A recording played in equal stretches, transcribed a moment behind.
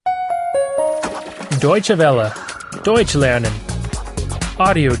Deutsche Welle. Deutsch lernen.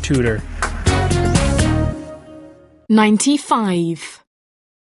 Audio tutor. 95.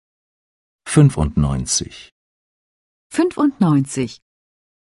 95. 95.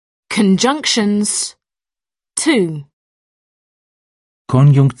 Conjunctions 2.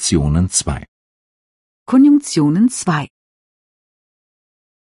 Konjunktionen 2. Konjunktionen 2.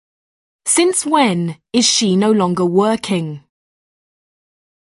 Since when is she no longer working?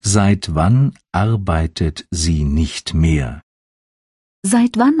 Seit wann arbeitet sie nicht mehr?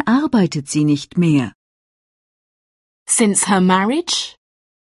 Seit wann arbeitet sie nicht mehr? Since her marriage?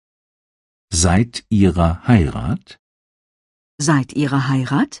 Seit ihrer Heirat? Seit ihrer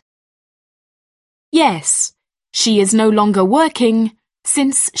Heirat? Yes, she is no longer working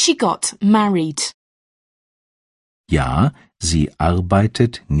since she got married. Ja, sie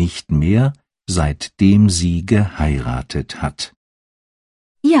arbeitet nicht mehr, seitdem sie geheiratet hat.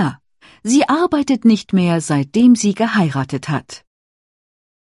 Ja, sie arbeitet nicht mehr, seitdem sie geheiratet hat.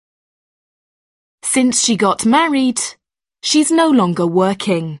 Since she got married, she's no longer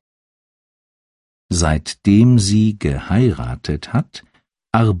working. Seitdem sie geheiratet hat,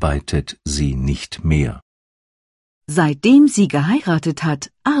 arbeitet sie nicht mehr. Seitdem sie geheiratet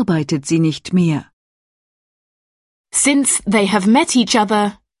hat, arbeitet sie nicht mehr. Since they have met each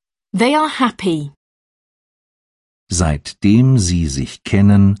other, they are happy. Seitdem sie sich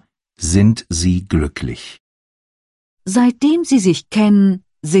kennen, sind sie glücklich. Seitdem sie sich kennen,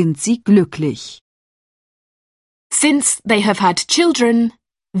 sind sie glücklich. Since they have had children,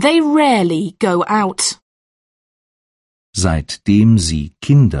 they rarely go out. Seitdem sie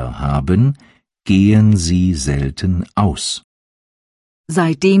Kinder haben, gehen sie selten aus.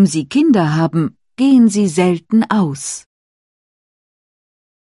 Seitdem sie Kinder haben, gehen sie selten aus.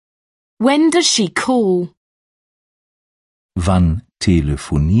 When does she call? Wann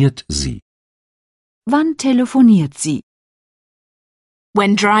telefoniert sie? Wann telefoniert sie?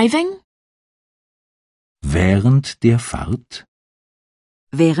 When driving? Während der Fahrt?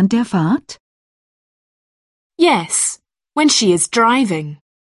 Während der Fahrt? Yes, when she is driving.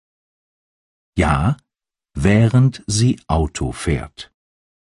 Ja, während sie Auto fährt.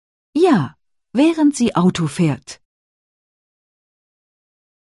 Ja, während sie Auto fährt.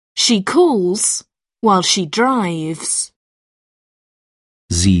 She calls while she drives.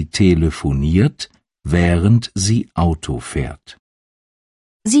 Sie telefoniert, während sie Auto fährt.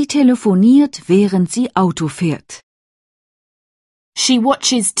 Sie telefoniert, während sie Auto fährt. She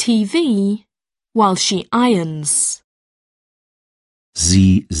watches TV while she irons.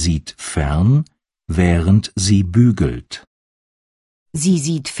 Sie sieht fern, während sie bügelt. Sie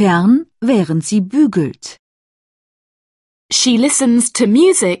sieht fern, während sie bügelt. She listens to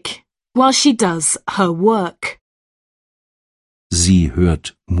music while she does her work. Sie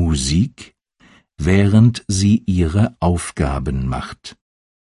hört Musik, während sie ihre Aufgaben macht.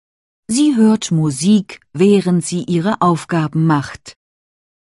 Sie hört Musik, während sie ihre Aufgaben macht.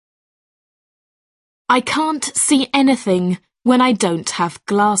 I can't see anything when I don't have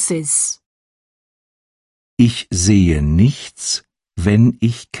glasses. Ich sehe nichts, wenn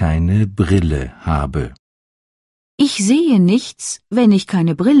ich keine Brille habe. Ich sehe nichts, wenn ich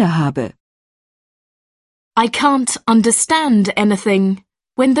keine Brille habe. I can't understand anything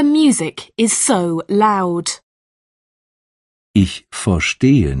when the music is so loud. Ich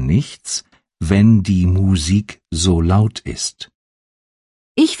verstehe nichts, wenn die Musik so laut ist.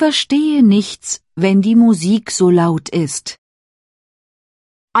 Ich verstehe nichts, wenn die Musik so laut ist.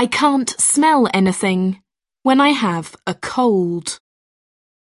 I can't smell anything when I have a cold.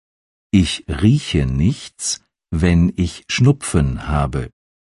 Ich rieche nichts, wenn ich Schnupfen habe.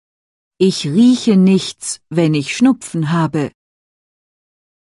 Ich rieche nichts, wenn ich Schnupfen habe.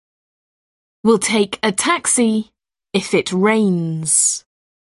 We'll take a taxi if it rains.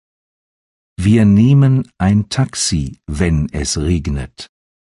 Wir nehmen ein Taxi, wenn es regnet.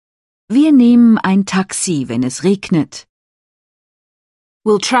 Wir nehmen ein Taxi, wenn es regnet.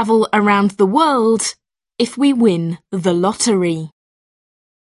 We'll travel around the world if we win the lottery.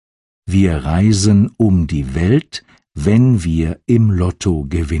 Wir reisen um die Welt, wenn wir im Lotto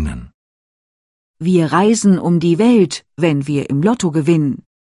gewinnen. Wir reisen um die Welt, wenn wir im Lotto gewinnen.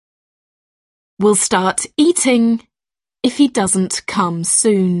 We'll start eating if he doesn't come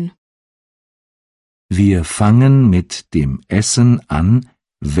soon. Wir fangen mit dem Essen an,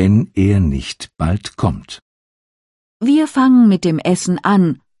 wenn er nicht bald kommt. Wir fangen mit dem Essen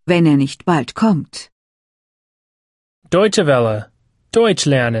an, wenn er nicht bald kommt. Deutsche Welle. Deutsch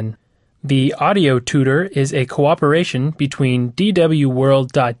lernen. The audio tutor is a cooperation between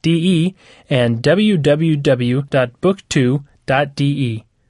dwworld.de and www.book2.de.